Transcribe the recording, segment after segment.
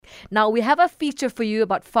Now, we have a feature for you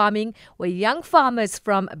about farming where young farmers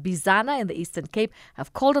from Bizana in the Eastern Cape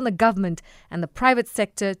have called on the government and the private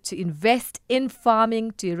sector to invest in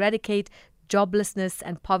farming to eradicate joblessness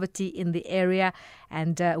and poverty in the area.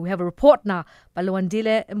 And we have a report now by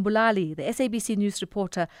Mbizana-based, the SABC News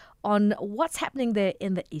reporter, on what's happening there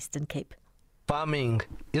in the Eastern Cape. Farming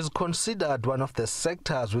is considered one of the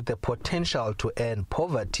sectors with the potential to end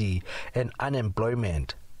poverty and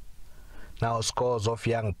unemployment. Now, scores of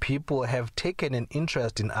young people have taken an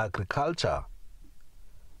interest in agriculture.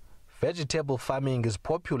 Vegetable farming is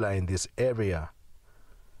popular in this area.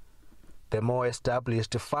 The more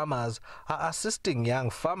established farmers are assisting young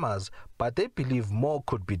farmers, but they believe more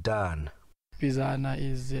could be done. Bizana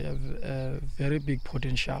is a very big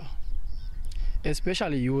potential,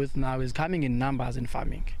 especially youth now is coming in numbers in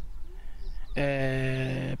farming.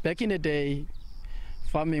 Back in the day,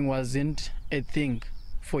 farming wasn't a thing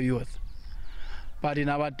for youth. But in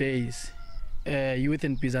our days, youth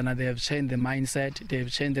in Bizana, they have changed the mindset, they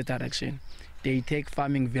have changed the direction. They take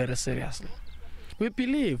farming very seriously. We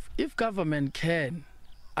believe if government can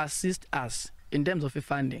assist us in terms of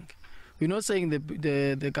funding, we're not saying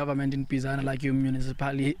the government in Bizana, like your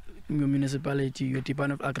municipality, your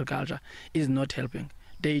Department of Agriculture, is not helping.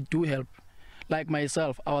 They do help. Like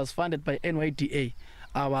myself, I was funded by NYDA.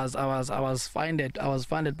 I was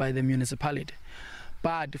funded by the municipality.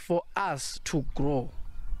 But for us to grow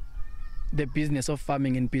the business of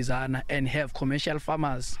farming in Bizana and have commercial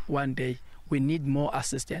farmers one day, we need more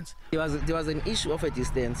assistance. There was an issue of a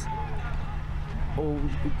distance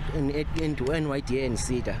into NYDA and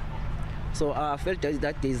CEDA. So I felt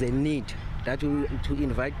that there is a need to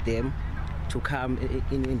invite them to come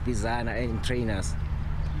in Bizana and train us.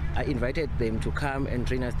 I invited them to come and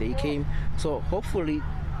train us. They came. So hopefully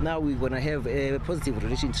now we're going to have a positive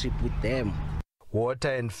relationship with them.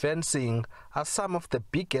 Water and fencing are some of the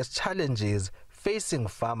biggest challenges facing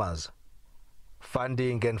farmers.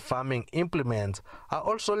 Funding and farming implements are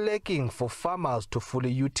also lacking for farmers to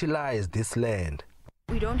fully utilize this land.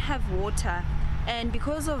 We don't have water, and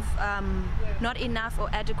because of not enough or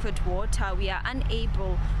adequate water, we are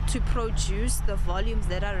unable to produce the volumes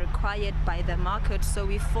that are required by the market, so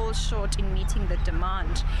we fall short in meeting the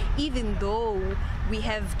demand. Even though we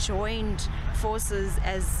have joined forces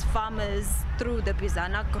as farmers through the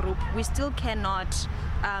Bizana group, we still cannot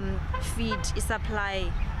feed a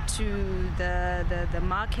supply to the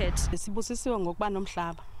market.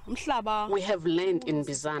 We have land in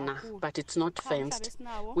Bizana, but it's not fenced.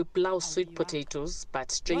 We plow sweet potatoes,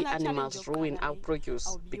 but stray animals ruin our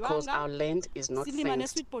produce because our land is not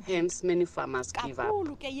fenced. Hence, many farmers give up.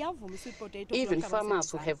 Even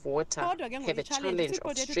farmers who have water have a challenge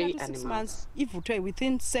of stray animals.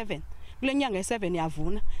 Within 7. Kule nyanga ye7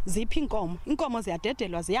 yavuna ziphi inkomo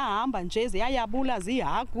ziyadedelwa ziyahamba nje ziyayabula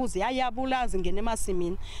zihagu ziyayabula zingena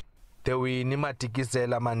emasimini. The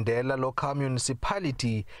Matikizela Mandela local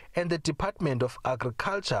municipality and the Department of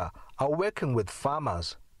Agriculture are working with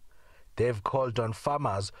farmers. They've called on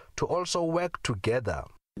farmers to also work together.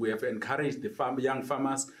 We have encouraged the young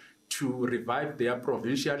farmers to revive their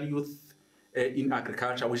provincial youth in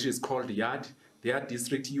agriculture, which is called YAD, their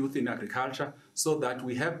district youth in agriculture, so that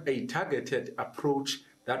we have a targeted approach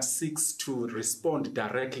that seeks to respond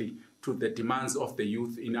directly to the demands of the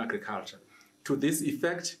youth in agriculture. To this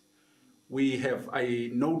effect, we have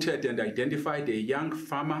noted and identified a young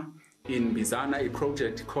farmer in Bizana, a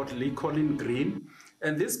project called Lincoln Green.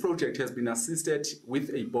 And this project has been assisted with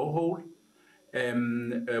a borehole,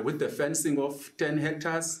 with the fencing of 10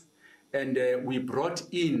 hectares. And we brought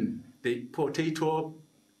in the potato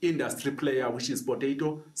industry player, which is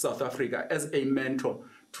Potato South Africa, as a mentor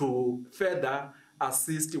to further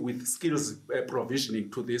assist with skills provisioning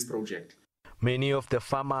to this project. Many of the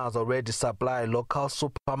farmers already supply local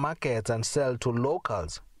supermarkets and sell to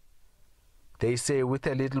locals. They say with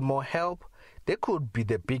a little more help, they could be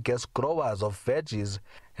the biggest growers of veggies,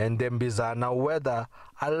 and the Mbizana weather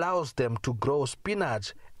allows them to grow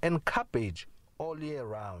spinach and cabbage all year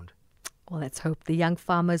round. Well, let's hope the young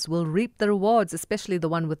farmers will reap the rewards, especially the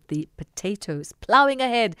one with the potatoes. Ploughing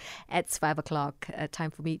ahead at 5 o'clock.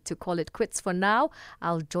 Time for me to call it quits for now.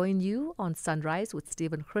 I'll join you on Sunrise with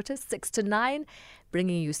Stephen Critters, 6 to 9,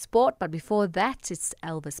 bringing you sport. But before that, it's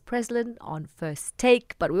Elvis Presley on First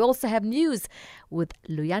Take. But we also have news with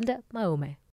Luyanda Maome.